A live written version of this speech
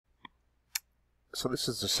So this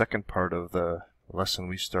is the second part of the lesson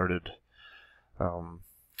we started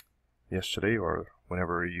yesterday, or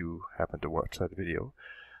whenever you happen to watch that video.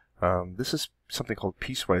 This is something called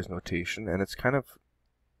piecewise notation, and it's kind of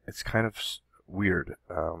weird.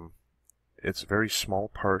 It's a very small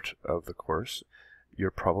part of the course.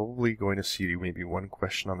 You're probably going to see maybe one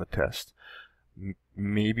question on the test,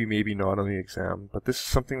 maybe not on the exam, but this is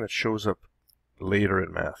something that shows up later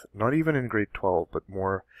in math, not even in grade 12, but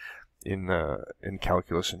more in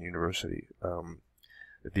calculus in university.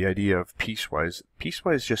 The idea of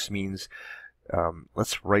piecewise just means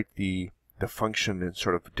let's write the function in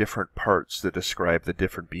sort of different parts that describe the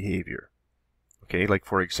different behavior. Okay, like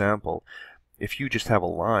for example, if you just have a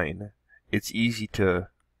line, it's easy to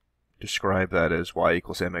describe that as y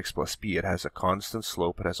equals mx plus b. It has a constant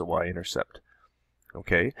slope, it has a y-intercept.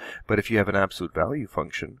 Okay, but if you have an absolute value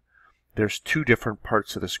function, there's two different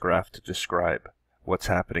parts of this graph to describe what's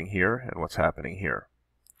happening here and what's happening here.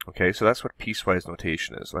 Okay, so that's what piecewise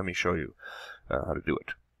notation is. Let me show you how to do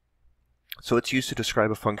it. So it's used to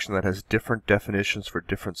describe a function that has different definitions for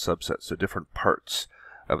different subsets, so different parts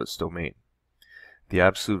of its domain. The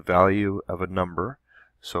absolute value of a number,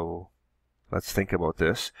 so let's think about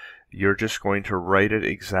this. You're just going to write it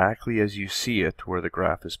exactly as you see it, where the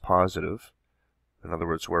graph is positive. In other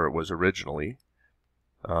words, where it was originally.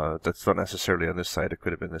 That's not necessarily on this side, it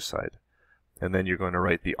could have been this side. And then you're going to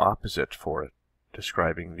write the opposite for it,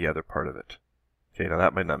 describing the other part of it. Okay, now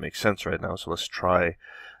that might not make sense right now, so let's try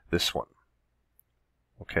this one.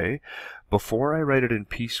 Okay, before I write it in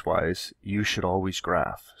piecewise, you should always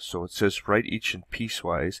graph. So it says write each in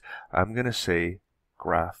piecewise. I'm going to say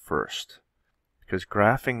graph first, because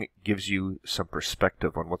graphing gives you some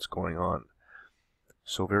perspective on what's going on.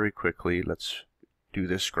 So very quickly, let's do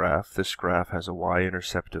this graph. This graph has a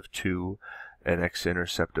y-intercept of 2, an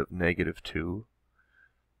x-intercept of -2.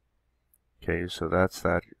 Okay, so that's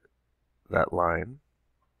that line.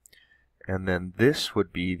 And then this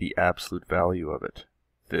would be the absolute value of it.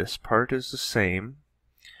 This part is the same,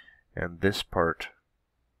 and this part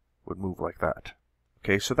would move like that.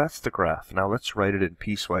 Okay, so that's the graph. Now let's write it in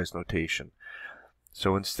piecewise notation.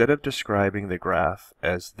 So instead of describing the graph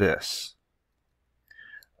as this,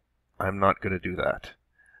 I'm not going to do that.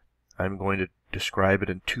 I'm going to describe it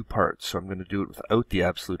in two parts, so I'm going to do it without the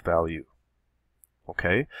absolute value.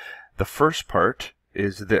 Okay, the first part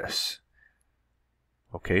is this.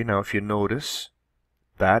 Okay, now if you notice,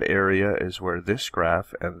 that area is where this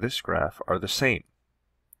graph and this graph are the same.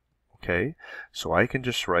 Okay, so I can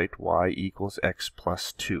just write y equals x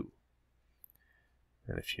plus 2.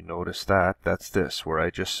 And if you notice that, that's this, where I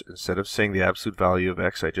just, instead of saying the absolute value of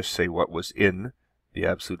x, I just say what was in the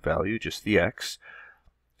absolute value, just the x.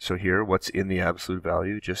 So here, what's in the absolute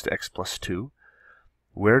value, just x plus 2.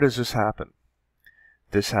 Where does this happen?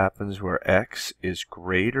 This happens where x is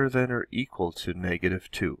greater than or equal to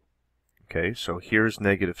 -2. Okay, so here's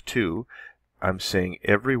 -2. I'm saying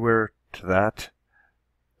everywhere to that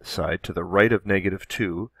side, to the right of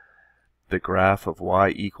 -2, the graph of y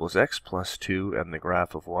equals x plus 2 and the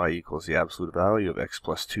graph of y equals the absolute value of x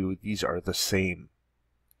plus 2, these are the same.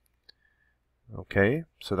 Okay,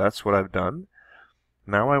 so that's what I've done.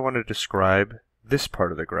 Now I want to describe this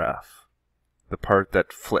part of the graph, the part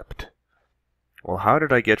that flipped. Well, how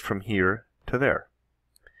did I get from here to there?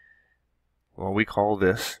 Well, we call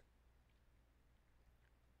this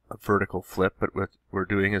a vertical flip, but what we're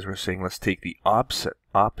doing is we're saying let's take the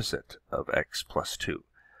opposite of x plus 2.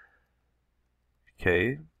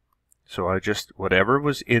 Okay, so I just, whatever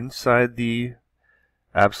was inside the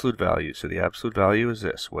absolute value, so the absolute value is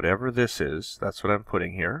this, whatever this is, that's what I'm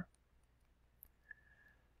putting here.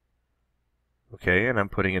 Okay, and I'm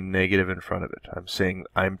putting a negative in front of it. I'm saying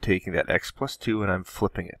I'm taking that x plus 2 and I'm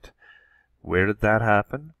flipping it. Where did that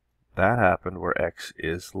happen? That happened where x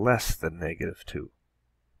is less than -2.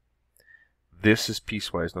 This is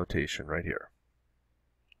piecewise notation right here.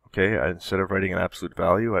 Okay, instead of writing an absolute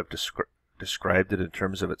value, I've described it in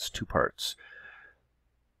terms of its two parts.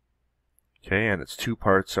 Okay, and its two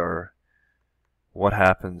parts are what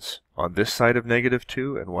happens on this side of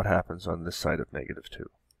 -2 and what happens on this side of -2.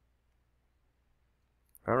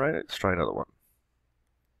 Alright, let's try another one.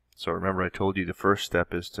 So remember I told you the first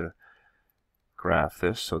step is to graph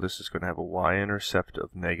this. So this is going to have a y-intercept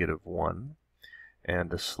of -1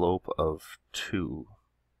 and a slope of 2.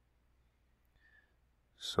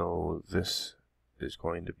 So this is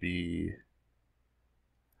going to be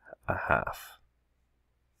a half.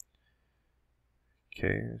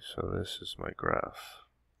 Okay, so this is my graph.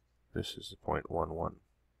 This is the 0.11.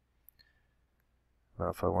 Now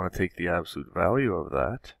if I want to take the absolute value of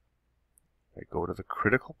that, I go to the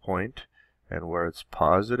critical point, and where it's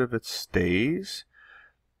positive it stays,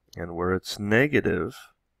 And where it's negative,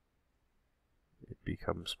 it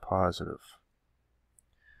becomes positive.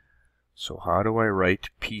 So how do I write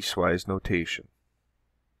piecewise notation?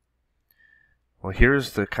 Well,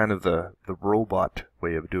 here's the kind of the robot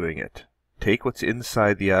way of doing it. Take what's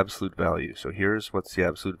inside the absolute value. So here's what's the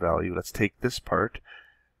absolute value. Let's take this part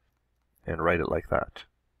and write it like that.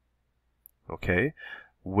 Okay?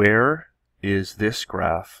 Where is this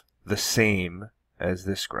graph the same as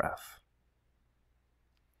this graph?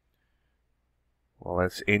 Well,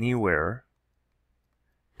 that's anywhere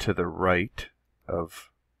to the right of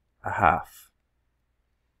a half.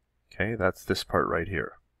 Okay, that's this part right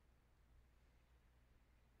here.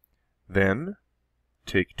 Then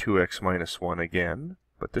take 2x minus 1 again,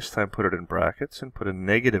 but this time put it in brackets and put a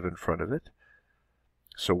negative in front of it.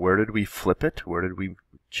 So where did we flip it? Where did we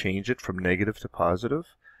change it from negative to positive?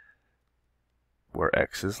 Where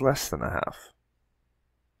x is less than a half.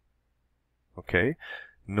 Okay,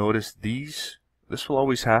 notice this will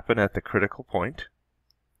always happen at the critical point.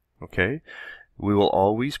 Okay, we will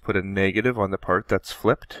always put a negative on the part that's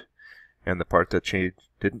flipped, and the part that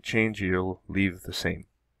didn't change, you'll leave the same.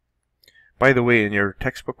 By the way, in your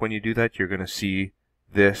textbook, when you do that, you're going to see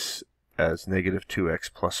this as negative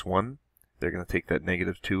 2x plus 1. They're going to take that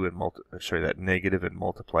negative 2 and that negative and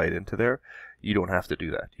multiply it into there. You don't have to do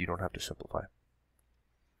that. You don't have to simplify.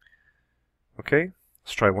 Okay,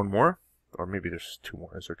 let's try one more. Or maybe there's two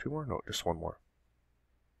more. Is there two more? No, just one more.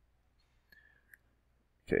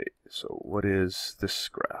 Okay, so what is this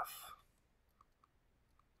graph?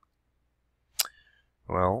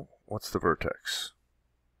 Well, what's the vertex?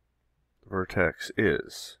 The vertex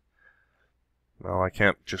is, well, I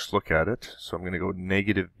can't just look at it, so I'm going to go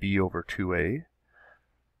negative b over 2a.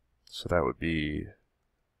 So that would be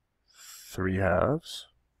 3 halves.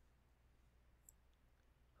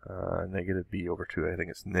 Negative b over 2a, I think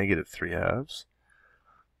it's negative 3 halves.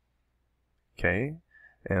 Okay,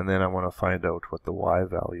 and then I want to find out what the y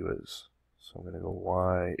value is. So I'm going to go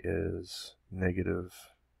y is negative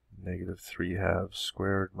 3 halves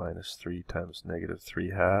squared minus 3 times negative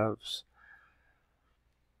 3 halves.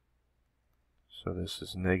 So this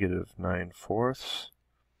is negative 9/4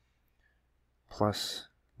 plus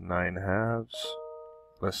 9 halves.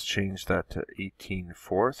 Let's change that to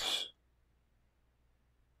 18/4.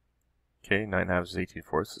 Okay, 9 halves is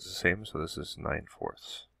 18/4 is the same, so this is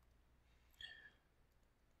 9/4.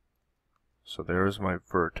 So there's my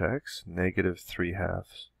vertex, negative 3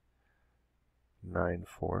 halves,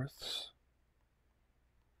 9/4.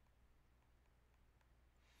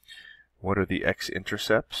 What are the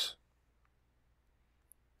x-intercepts?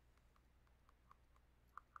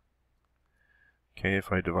 Okay,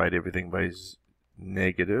 if I divide everything by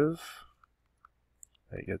negative,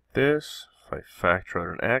 I get this. If I factor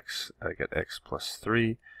out an x, I get x plus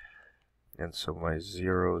 3. And so my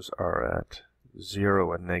zeros are at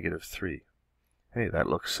 0 and negative 3. Hey, that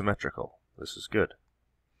looks symmetrical. This is good.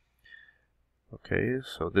 Okay,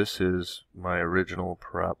 so this is my original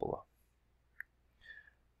parabola.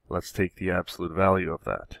 Let's take the absolute value of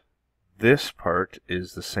that. This part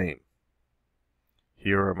is the same.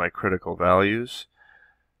 Here are my critical values.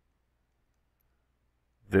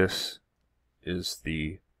 This is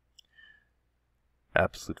the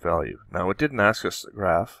absolute value. Now, it didn't ask us the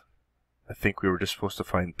graph. I think we were just supposed to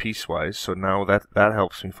find piecewise, so now that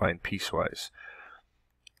helps me find piecewise.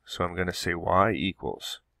 So I'm going to say y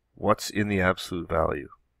equals, what's in the absolute value?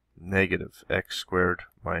 Negative x squared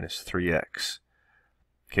minus 3x.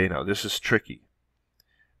 Okay, now this is tricky.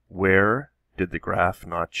 Where did the graph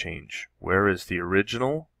not change? Where is the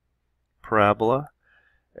original parabola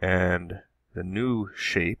and the new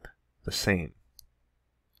shape the same?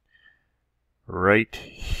 Right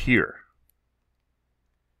here,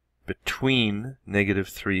 between negative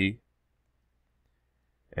 3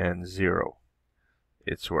 and 0.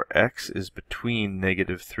 It's where x is between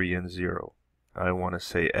negative 3 and 0. I want to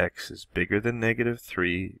say x is bigger than negative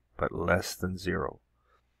 3, but less than 0.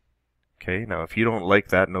 Okay, now if you don't like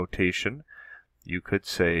that notation, you could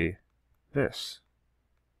say this.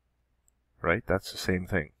 Right? That's the same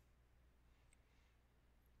thing.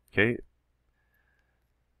 Okay.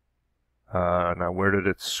 Now where did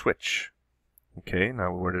it switch? Okay,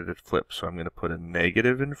 now where did it flip? So I'm going to put a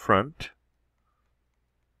negative in front.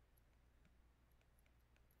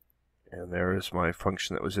 And there is my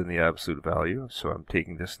function that was in the absolute value. So I'm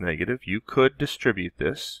taking this negative. You could distribute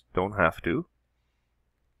this. Don't have to.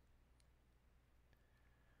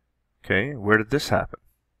 Okay, where did this happen?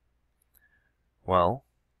 Well,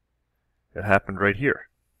 it happened right here.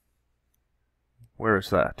 Where is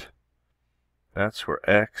that? That's where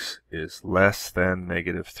x is less than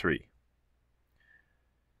negative 3.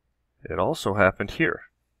 It also happened here.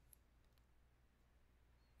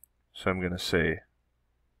 So I'm going to say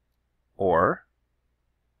or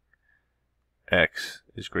x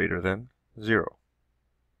is greater than 0.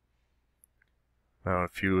 Now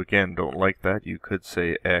if you again don't like that, you could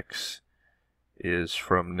say x is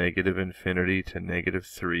from negative infinity to negative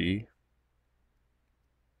 3,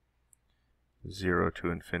 0 to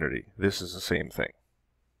infinity. This is the same thing.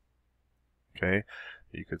 Okay?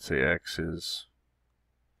 You could say x is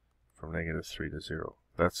from negative 3 to 0.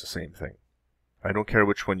 That's the same thing. I don't care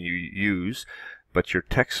which one you use, but your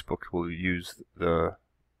textbook will use the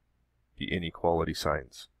inequality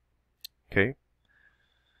signs. Okay?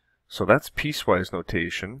 So that's piecewise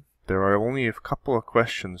notation. There are only a couple of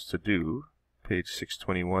questions to do. Page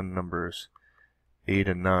 621, numbers 8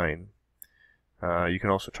 and 9. You can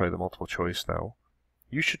also try the multiple choice now.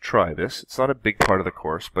 You should try this. It's not a big part of the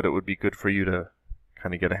course, but it would be good for you to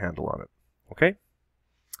kind of get a handle on it. Okay?